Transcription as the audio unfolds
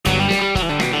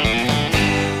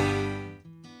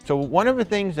So one of the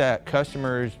things that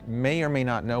customers may or may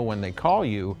not know when they call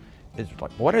you is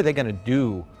like, what are they going to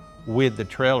do with the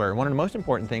trailer? One of the most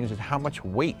important things is how much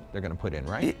weight they're going to put in,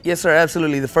 right? Yes, sir,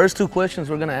 absolutely. The first two questions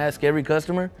we're going to ask every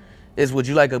customer is, would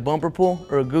you like a bumper pull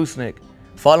or a gooseneck?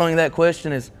 Following that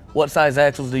question is, what size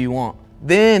axles do you want?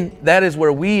 Then that is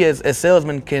where we as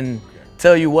salesmen can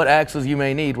tell you what axles you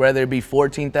may need, whether it be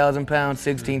 14,000 pounds,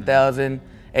 16,000,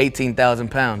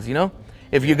 18,000 pounds, you know?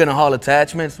 If you're gonna haul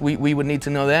attachments, we would need to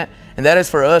know that. And that is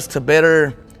for us to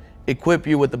better equip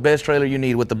you with the best trailer you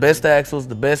need, with the best axles,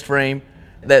 the best frame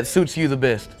that suits you the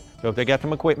best. So if they got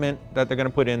some equipment that they're gonna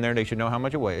put in there, they should know how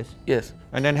much it weighs. Yes.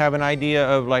 And then have an idea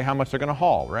of like how much they're gonna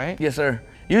haul, right? Yes, sir.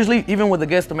 Usually, even with the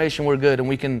guesstimation, we're good and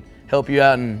we can help you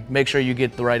out and make sure you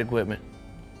get the right equipment.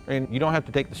 And you don't have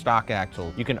to take the stock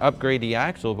axle. You can upgrade the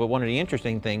axle, but one of the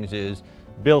interesting things is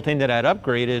built into that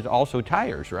upgrade is also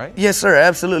tires, right? Yes, sir,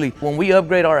 absolutely. When we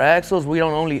upgrade our axles, we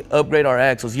don't only upgrade our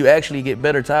axles, you actually get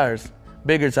better tires,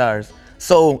 bigger tires.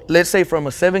 So let's say from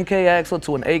a 7K axle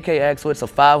to an 8K axle, it's a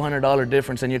 $500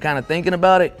 difference, and you're kind of thinking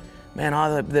about it, man,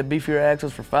 all that beefier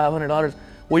axles for $500.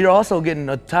 Well, you're also getting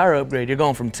a tire upgrade. You're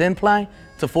going from 10 ply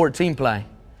to 14 ply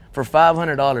for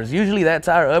 $500. Usually that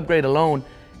tire upgrade alone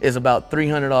is about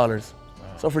 $300. Wow.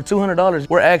 So for $200,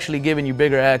 we're actually giving you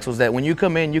bigger axles that when you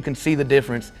come in, you can see the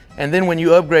difference. And then when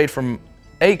you upgrade from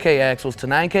 8K axles to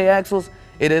 9K axles,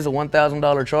 it is a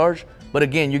 $1,000 charge. But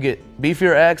again, you get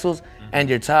beefier axles and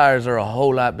your tires are a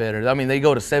whole lot better. I mean, they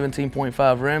go to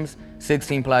 17.5 rims,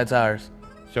 16 ply tires.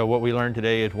 So what we learned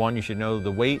today is, one, you should know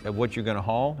the weight of what you're gonna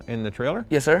haul in the trailer.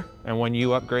 Yes, sir. And when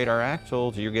you upgrade our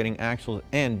axles, you're getting axles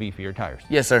and beefier tires.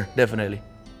 Yes, sir, definitely.